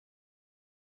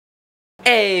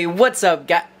Hey, what's up,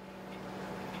 guys?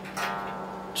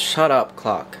 Shut up,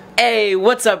 clock. Hey,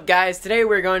 what's up, guys? Today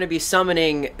we're going to be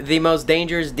summoning the most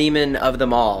dangerous demon of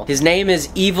them all. His name is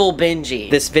Evil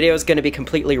Benji. This video is going to be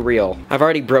completely real. I've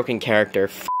already broken character.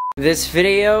 This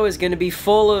video is going to be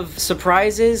full of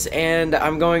surprises, and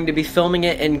I'm going to be filming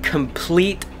it in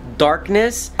complete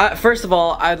darkness. First of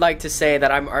all, I'd like to say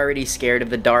that I'm already scared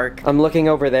of the dark. I'm looking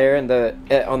over there in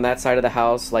on that side of the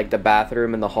house, like the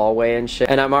bathroom and the hallway and shit,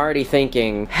 and I'm already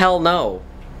thinking, hell no.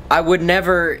 I would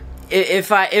never,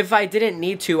 if I didn't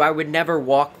need to, I would never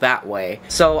walk that way.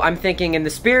 So I'm thinking, in the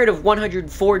spirit of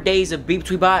 104 days of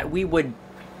BepTweBot, we would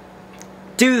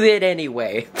do it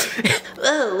anyway.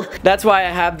 That's why I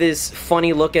have this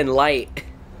funny looking light.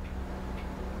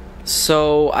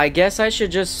 So I guess I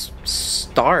should just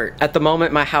start. At the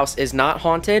moment, my house is not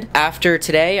haunted. After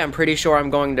today, I'm pretty sure I'm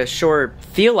going to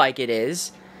feel like it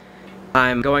is.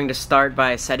 I'm going to start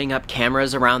by setting up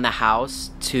cameras around the house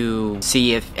to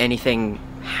see if anything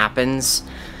happens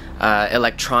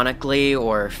electronically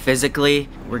or physically.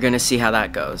 We're gonna see how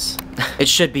that goes. It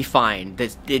should be fine.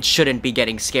 It shouldn't be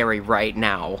getting scary right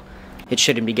now. It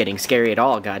shouldn't be getting scary at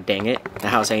all, god dang it. The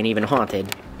house ain't even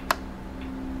haunted.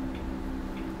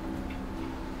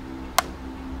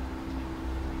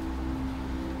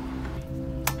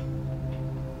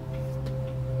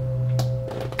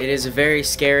 It is very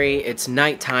scary. It's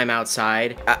nighttime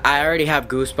outside. I already have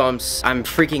goosebumps. I'm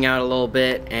freaking out a little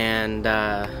bit, and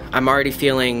I'm already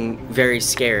feeling very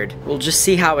scared. We'll just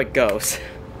see how it goes.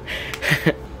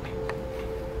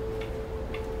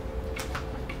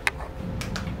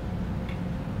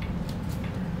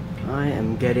 I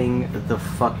am getting the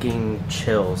fucking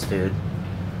chills, dude.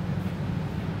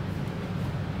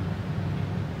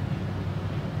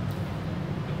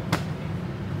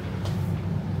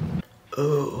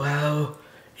 Oh, wow.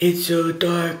 It's so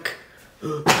dark.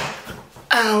 Oh.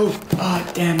 Ow!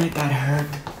 Oh, damn it, that hurt.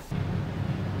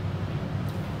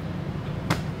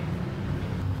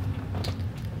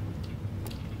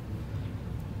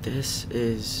 This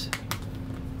is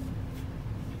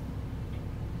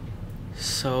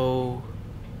so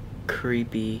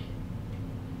creepy.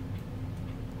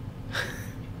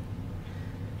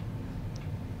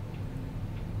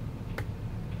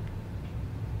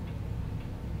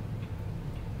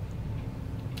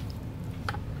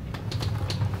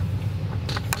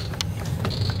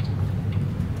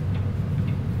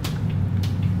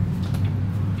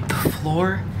 The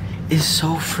floor is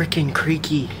so freaking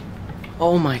creaky.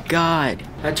 Oh my god.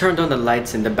 I turned on the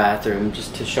lights in the bathroom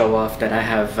just to show off that I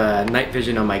have night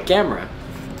vision on my camera.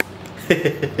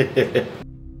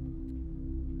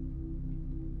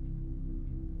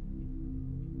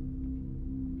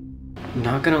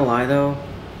 Not gonna lie though,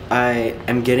 I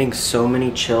am getting so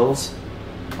many chills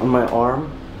on my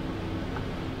arm.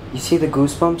 You see the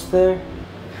goosebumps there?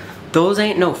 Those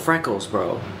ain't no freckles,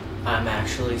 bro. I'm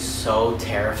actually so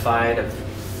terrified of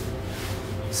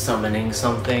summoning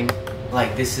something.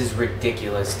 Like, this is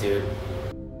ridiculous, dude.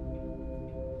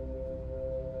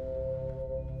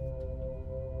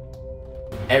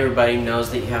 Everybody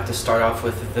knows that you have to start off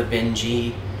with the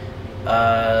Benji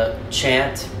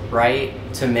chant, right?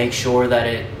 To make sure that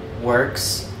it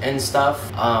works and stuff.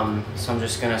 So I'm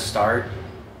just gonna start,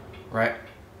 right?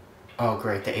 Oh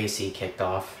great, the AC kicked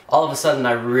off. All of a sudden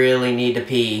I really need to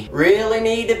pee. Really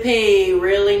need to pee,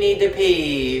 really need to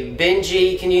pee.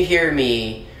 Benji, can you hear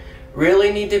me?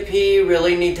 Really need to pee,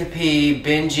 really need to pee.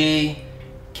 Benji,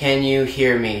 can you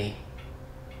hear me?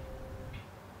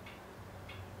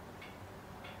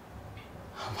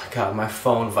 Oh my god, my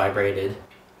phone vibrated.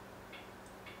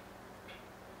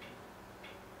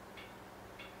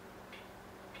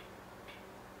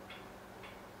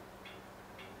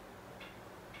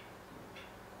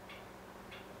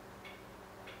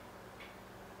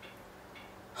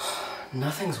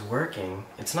 Nothing's working.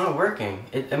 It's not working.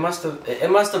 It must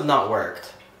have not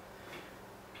worked.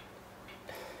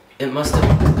 It must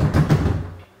have.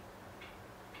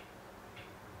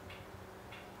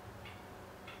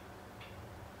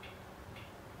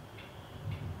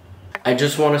 I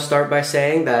just want to start by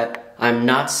saying that I'm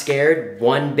not scared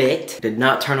one bit. Did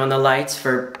not turn on the lights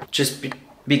for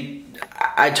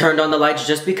I turned on the lights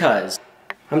just because.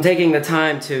 I'm taking the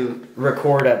time to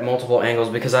record at multiple angles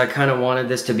because I kind of wanted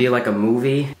this to be like a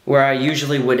movie. Where I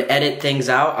usually would edit things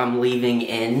out, I'm leaving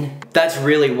in. That's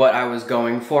really what I was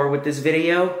going for with this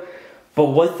video. But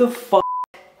what the fuck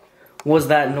was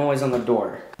that noise on the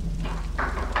door?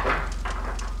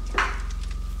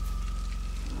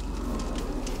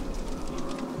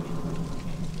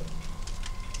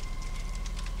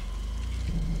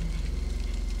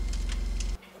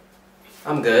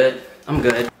 I'm good. I'm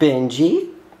good. Benji?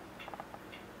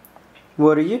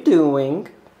 What are you doing?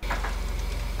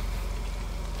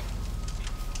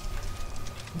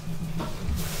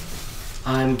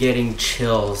 I'm getting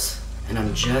chills, and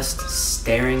I'm just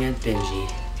staring at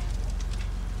Benji.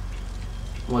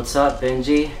 What's up,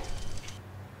 Benji?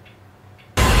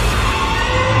 I'm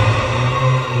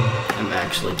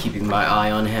actually keeping my eye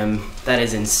on him. That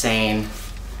is insane.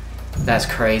 That's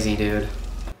crazy, dude.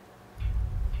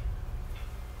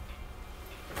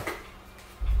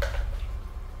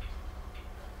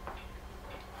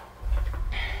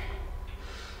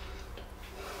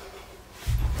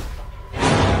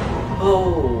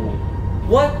 Oh,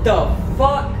 what the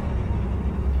fuck?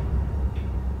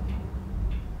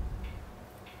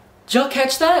 Did y'all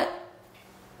catch that?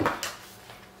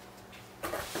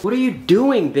 What are you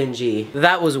doing, Benji?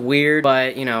 That was weird,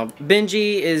 but you know,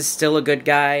 Benji is still a good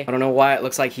guy. I don't know why it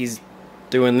looks like he's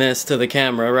doing this to the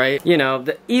camera, right? You know,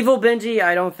 the evil Benji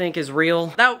I don't think is real.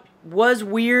 That was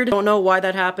weird. Don't know why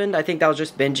that happened. I think that was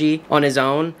just Benji on his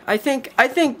own. I think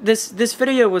this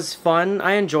video was fun.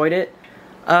 I enjoyed it.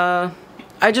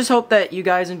 I just hope that you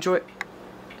guys enjoy.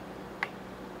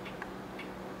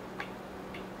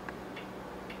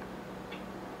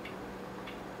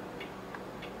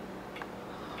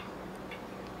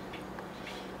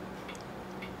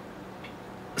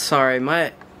 Sorry,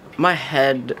 my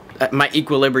head, my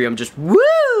equilibrium just woo.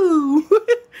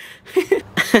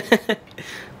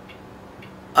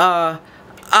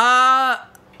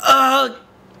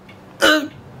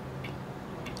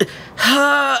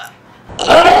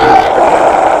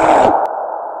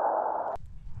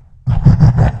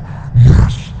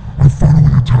 Yes, I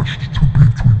finally attached to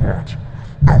BepTweBot.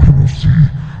 Now he will see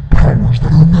powers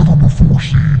that are never before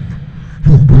seen. He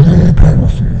will be all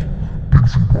powerful.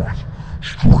 BepTweBot,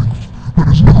 strength that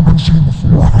has never been seen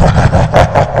before.